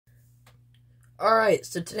Alright,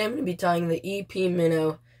 so today I'm going to be tying the EP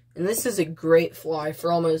minnow, and this is a great fly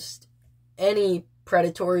for almost any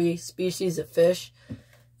predatory species of fish,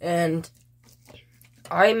 and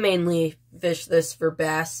I mainly fish this for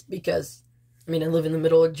bass because, I live in the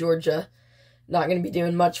middle of Georgia, not going to be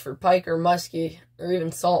doing much for pike or muskie or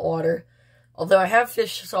even saltwater, although I have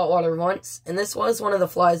fished saltwater once, and this was one of the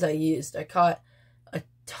flies I used. I caught a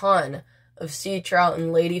ton of sea trout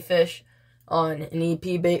and ladyfish on an EP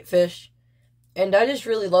baitfish. And I just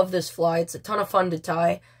really love this fly. It's a ton of fun to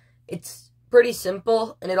tie. It's pretty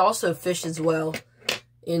simple, and it also fishes well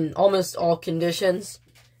in almost all conditions.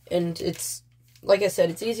 And it's, like I said,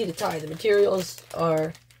 it's easy to tie. The materials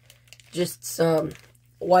are just some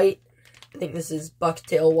white, I think this is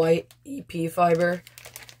bucktail white EP fiber,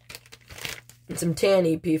 and some tan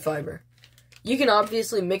EP fiber. You can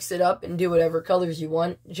obviously mix it up and do whatever colors you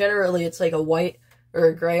want. Generally, it's like a white or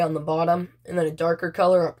a gray on the bottom, and then a darker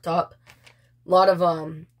color up top. A lot of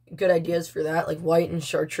good ideas for that, like white and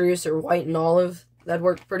chartreuse or white and olive. That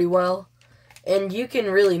worked pretty well. And you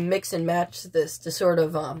can really mix and match this to sort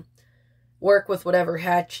of work with whatever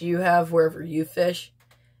hatch you have wherever you fish.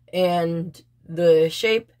 And the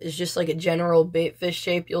shape is just like a general baitfish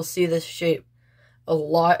shape. You'll see this shape a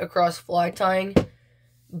lot across fly tying.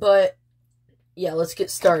 But yeah, let's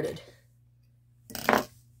get started.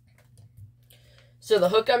 So the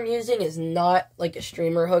hook I'm using is not like a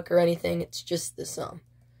streamer hook or anything. It's just this,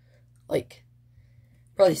 like,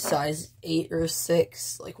 probably size 8 or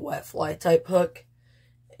 6, like, wet fly type hook.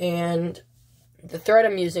 And the thread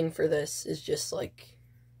I'm using for this is just, like,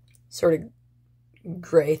 sort of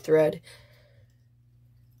gray thread.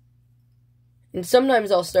 And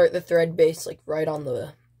sometimes I'll start the thread base, like, right on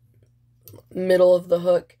the middle of the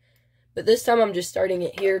hook. But this time I'm just starting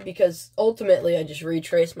it here because ultimately I just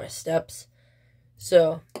retrace my steps.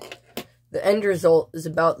 So, the end result is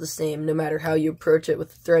about the same no matter how you approach it with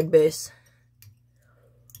the thread base.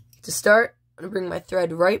 To start, I'm going to bring my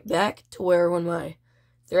thread right back to where when my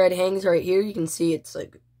thread hangs right here, you can see it's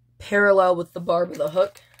like parallel with the barb of the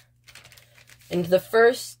hook. And the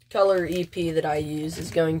first color EP that I use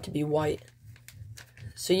is going to be white.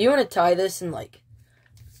 So you want to tie this in like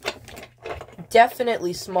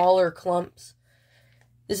definitely smaller clumps.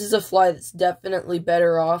 This is a fly that's definitely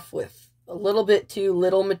better off with a little bit too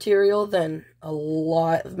little material than a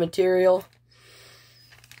lot of material.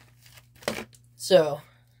 So,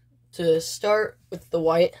 to start with the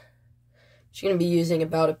white, I'm just going to be using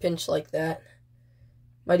about a pinch like that.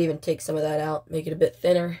 Might even take some of that out, make it a bit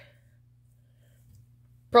thinner.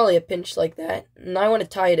 Probably a pinch like that. And I want to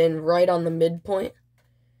tie it in right on the midpoint.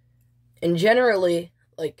 And generally,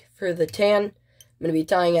 like for the tan, I'm going to be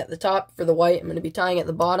tying at the top. For the white, I'm going to be tying at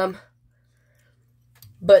the bottom.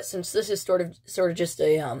 But since this is sort of just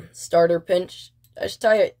a starter pinch, I just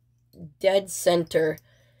tie it dead center,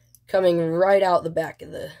 coming right out the back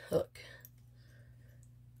of the hook.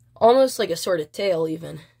 Almost like a sort of tail,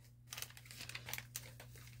 even.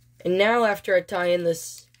 And now after I tie in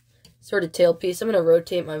this sort of tail piece, I'm going to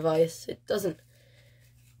rotate my vise. It doesn't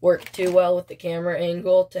work too well with the camera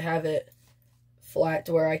angle to have it flat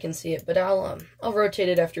to where I can see it, but I'll rotate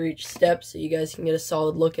it after each step so you guys can get a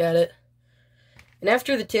solid look at it. And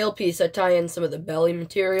after the tail piece, I tie in some of the belly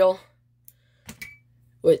material,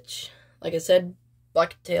 which, like I said,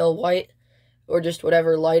 bucktail white, or just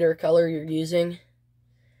whatever lighter color you're using.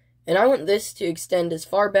 And I want this to extend as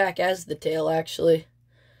far back as the tail, actually.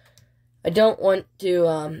 I don't want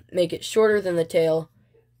to make it shorter than the tail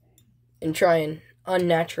and try and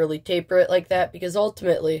unnaturally taper it like that, because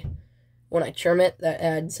ultimately, when I trim it, that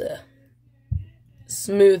adds a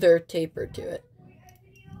smoother taper to it.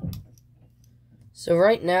 So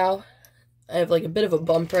right now, I have like a bit of a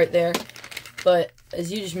bump right there, but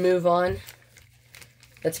as you just move on,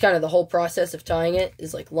 that's kind of the whole process of tying it,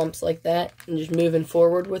 is like lumps like that, and just moving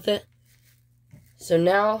forward with it. So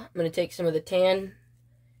now, I'm going to take some of the tan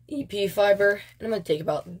EP fiber, and I'm going to take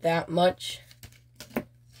about that much. And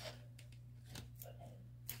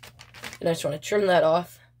I just want to trim that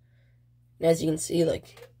off. And as you can see,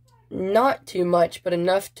 like, not too much, but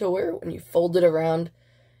enough to where when you fold it around,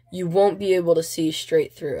 you won't be able to see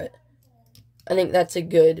straight through it. I think that's a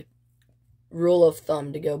good rule of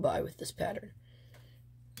thumb to go by with this pattern.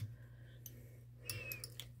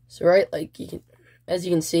 So right, like, as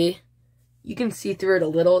you can see through it a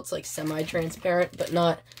little. It's like semi-transparent, but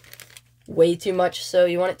not way too much so.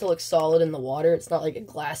 You want it to look solid in the water. It's not like a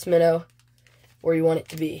glass minnow where you want it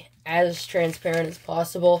to be as transparent as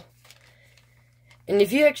possible. And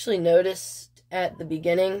if you actually noticed at the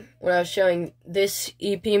beginning, when I was showing this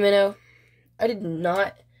EP minnow, I did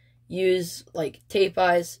not use like tape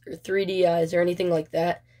eyes or 3D eyes or anything like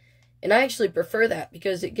that. And I actually prefer that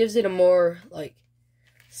because it gives it a more, like,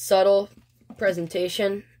 subtle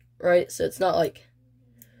presentation, right? So it's not, like,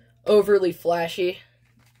 overly flashy.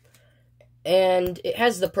 And it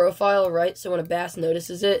has the profile, right? So when a bass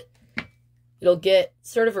notices it, it'll get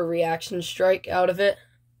sort of a reaction strike out of it.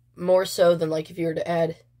 More so than, like, if you were to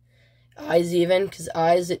add eyes even. Because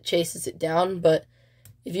eyes, it chases it down. But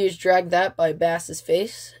if you just drag that by a bass's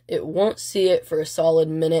face, it won't see it for a solid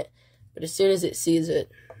minute. But as soon as it sees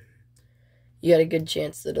it, you got a good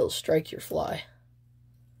chance that it'll strike your fly.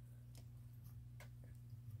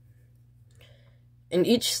 In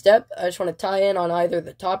each step, I just want to tie in on either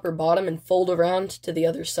the top or bottom and fold around to the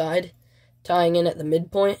other side, tying in at the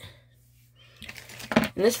midpoint.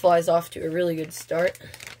 And this fly's off to a really good start.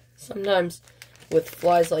 Sometimes with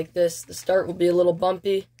flies like this, the start will be a little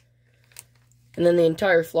bumpy, and then the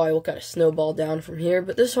entire fly will kind of snowball down from here.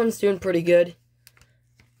 But this one's doing pretty good.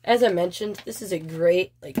 As I mentioned, this is a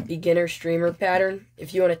great, like, beginner streamer pattern.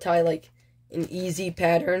 If you want to tie, like, an easy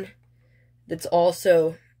pattern that's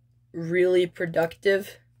also really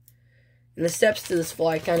productive. And the steps to this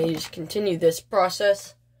fly kind of just continue this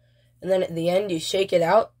process. And then at the end, you shake it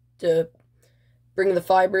out to bring the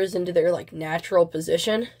fibers into their, like, natural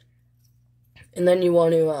position. And then you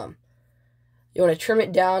want to trim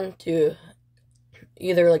it down to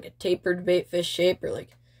either, like, a tapered baitfish shape or, like,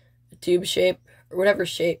 a tube shape, or whatever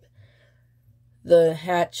shape the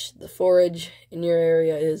hatch, the forage in your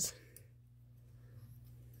area is.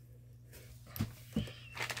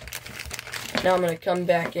 Now I'm going to come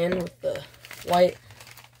back in with the white.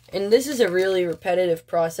 And this is a really repetitive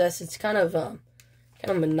process. It's kind of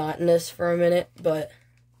monotonous for a minute, but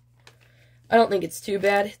I don't think it's too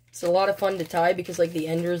bad. It's a lot of fun to tie because, like, the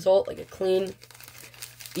end result, like a clean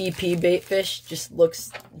EP baitfish, just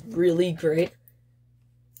looks really great.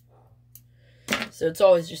 So it's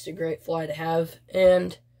always just a great fly to have.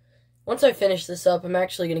 And once I finish this up, I'm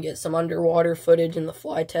actually going to get some underwater footage in the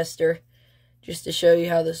fly tester just to show you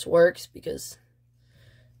how this works, because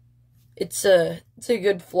it's a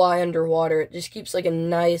good fly underwater. It just keeps, like, a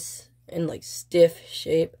nice and, like, stiff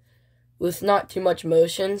shape with not too much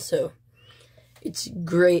motion, so it's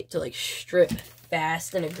great to, like, strip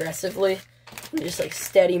fast and aggressively and just, like,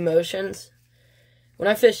 steady motions. When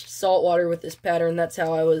I fished saltwater with this pattern, that's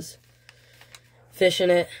how I was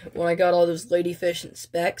fishing it. When I got all those ladyfish and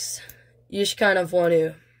specks, you just kind of want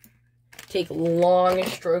to take long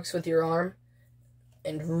strokes with your arm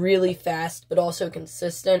and really fast, but also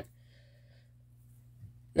consistent.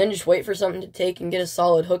 Then just wait for something to take and get a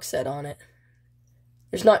solid hook set on it.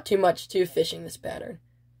 There's not too much to fishing this pattern,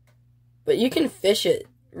 but you can fish it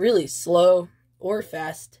really slow or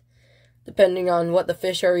fast, depending on what the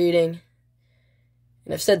fish are eating.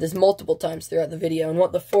 And I've said this multiple times throughout the video, and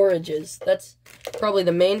what the forage is. That's probably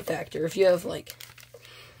the main factor. If you have, like,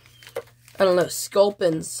 I don't know,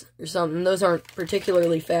 sculpins or something, those aren't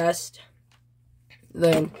particularly fast,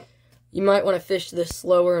 then you might want to fish this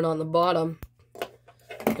slower and on the bottom,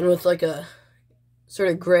 and with, like, a sort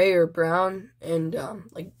of gray or brown and,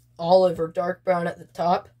 like, olive or dark brown at the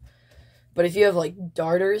top. But if you have, like,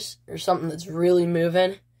 darters or something that's really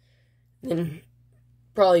moving, then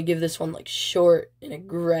probably give this one, like, short and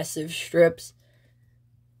aggressive strips.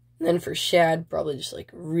 And then for shad, probably just,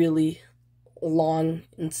 like, really long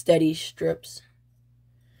and steady strips.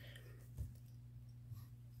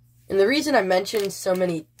 And the reason I mentioned so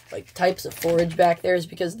many, like, types of forage back there is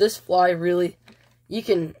because this fly really, you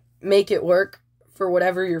can make it work for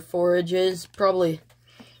whatever your forage is. Probably,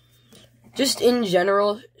 just in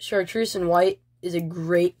general, chartreuse and white is a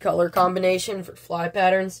great color combination for fly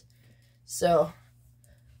patterns. So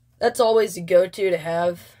that's always a go-to to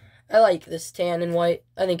have. I like this tan and white.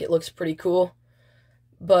 I think it looks pretty cool.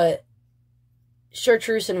 But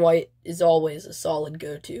chartreuse and white is always a solid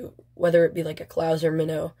go-to, whether it be like a Clouser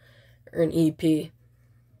minnow or an EP.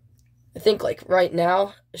 I think, like, right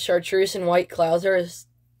now, a chartreuse and white Clouser has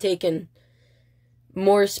taken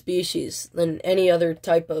more species than any other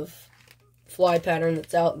type of fly pattern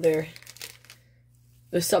that's out there.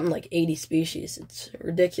 There's something like 80 species. It's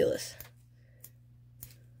ridiculous.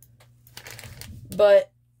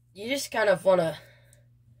 But you just kind of want to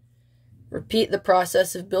repeat the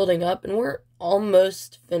process of building up, and we're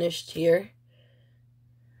almost finished here.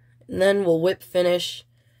 And then we'll whip finish,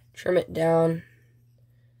 trim it down,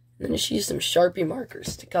 and then just use some Sharpie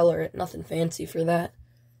markers to color it. Nothing fancy for that.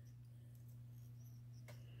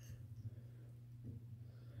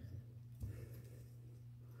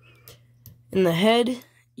 In the head,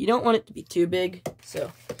 you don't want it to be too big,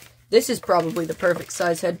 so this is probably the perfect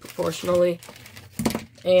size head proportionally.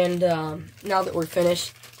 And now that we're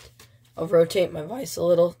finished, I'll rotate my vise a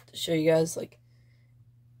little to show you guys, like,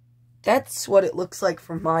 that's what it looks like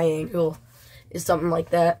from my angle, is something like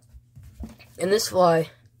that. And this fly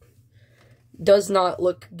does not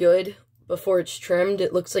look good before it's trimmed.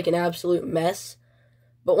 It looks like an absolute mess.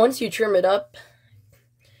 But once you trim it up,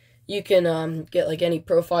 you can get like any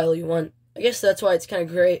profile you want. I guess that's why it's kind of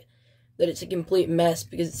great that it's a complete mess,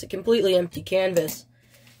 because it's a completely empty canvas,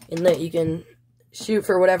 and that you can shoot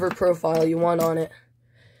for whatever profile you want on it.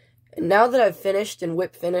 And now that I've finished and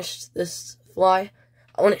whip finished this fly,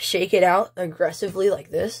 I want to shake it out aggressively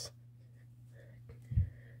like this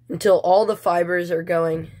until all the fibers are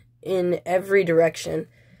going in every direction,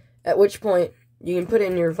 at which point you can put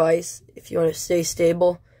it in your vise if you want to stay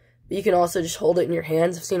stable, but you can also just hold it in your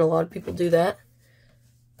hands. I've seen a lot of people do that.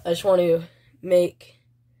 I just want to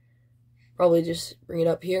probably just bring it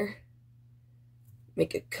up here,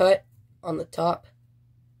 make a cut on the top,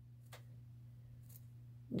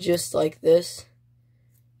 just like this,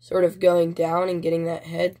 sort of going down and getting that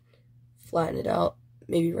head, flatten it out,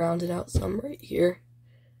 maybe round it out some right here,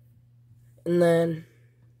 and then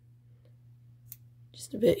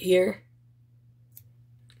just a bit here,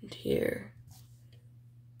 and here.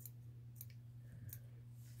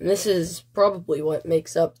 And this is probably what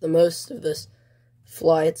makes up the most of this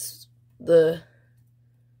fly. It's the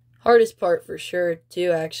hardest part for sure,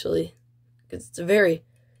 too, actually, because it's a very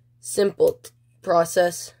simple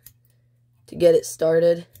process to get it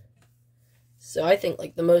started. So I think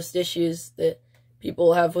like the most issues that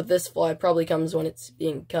people have with this fly probably comes when it's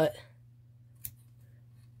being cut.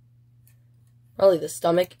 Probably the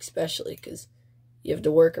stomach, especially, because you have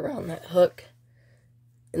to work around that hook.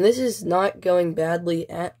 And this is not going badly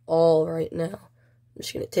at all right now. I'm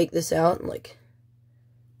just going to take this out and like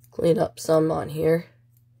clean up some on here.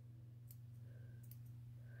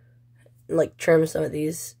 And like trim some of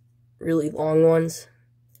these really long ones.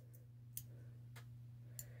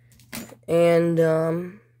 And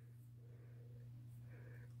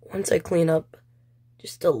once I clean up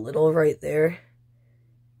just a little right there,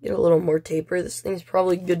 get a little more taper, this thing's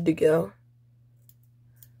probably good to go.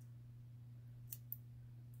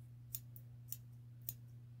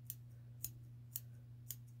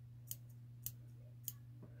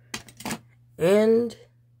 And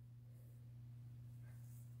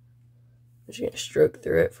I'm just going to stroke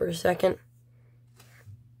through it for a second.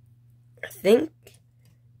 I think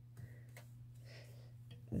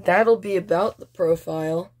that'll be about the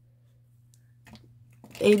profile.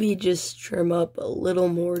 Maybe just trim up a little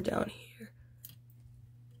more down here.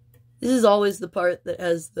 This is always the part that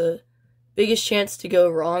has the biggest chance to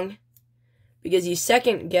go wrong, because you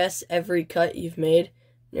second guess every cut you've made.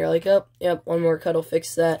 And you're like, oh, yep, one more cut will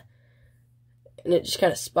fix that. And it just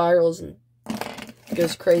kind of spirals and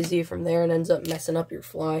goes crazy from there and ends up messing up your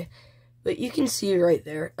fly. But you can see right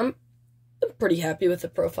there, I'm pretty happy with the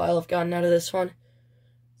profile I've gotten out of this one.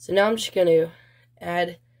 So now I'm just going to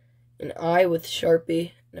add an eye with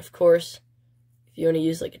Sharpie. And of course, if you want to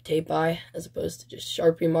use like a tape eye as opposed to just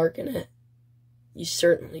Sharpie marking it, you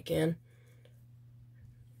certainly can.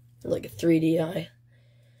 Or like a 3D eye.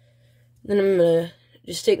 Then I'm going to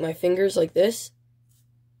just take my fingers like this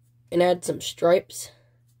and add some stripes,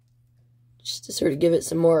 just to sort of give it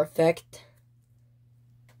some more effect.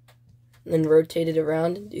 And then rotate it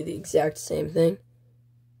around and do the exact same thing.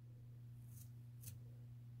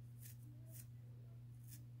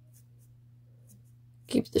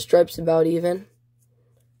 Keep the stripes about even.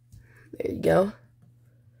 There you go.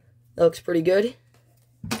 That looks pretty good.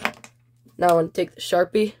 Now I want to take the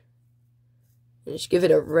Sharpie and just give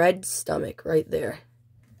it a red stomach right there.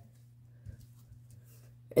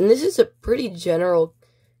 And this is a pretty general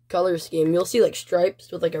color scheme. You'll see like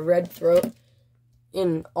stripes with like a red throat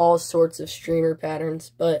in all sorts of streamer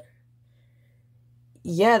patterns. But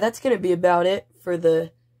yeah, that's going to be about it for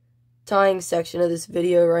the tying section of this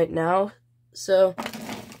video right now. So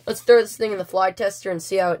let's throw this thing in the fly tester and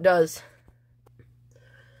see how it does.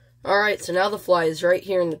 Alright, so now the fly is right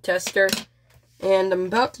here in the tester. And I'm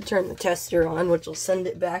about to turn the tester on, which will send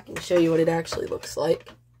it back and show you what it actually looks like.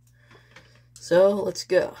 So, let's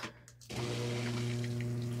go.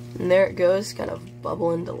 And there it goes, kind of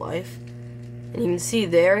bubbling to life. And you can see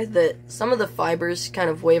there that some of the fibers kind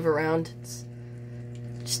of wave around. It's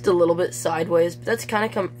just a little bit sideways, but that's kind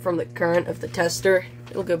of come from the current of the tester.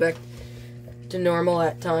 It'll go back to normal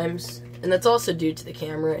at times. And that's also due to the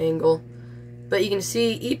camera angle. But you can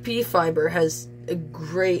see EP fiber has a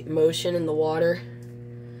great motion in the water.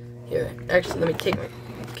 Here, actually, let me take my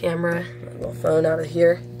camera, my little phone out of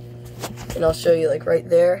here. And I'll show you, like, right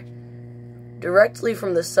there. Directly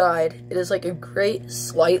from the side, it is like a great,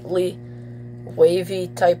 slightly wavy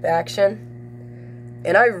type action.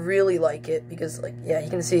 And I really like it because, like, yeah, you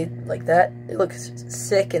can see like that. It looks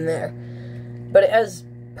sick in there. But it has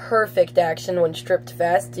perfect action when stripped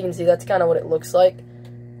fast. You can see that's kind of what it looks like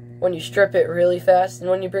when you strip it really fast. And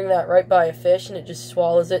when you bring that right by a fish and it just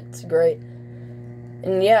swallows it, it's great.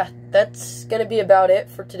 And yeah, that's going to be about it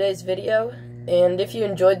for today's video. And if you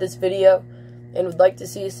enjoyed this video and would like to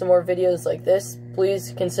see some more videos like this,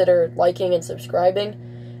 please consider liking and subscribing.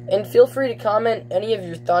 And feel free to comment any of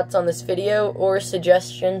your thoughts on this video or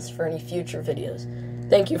suggestions for any future videos.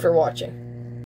 Thank you for watching.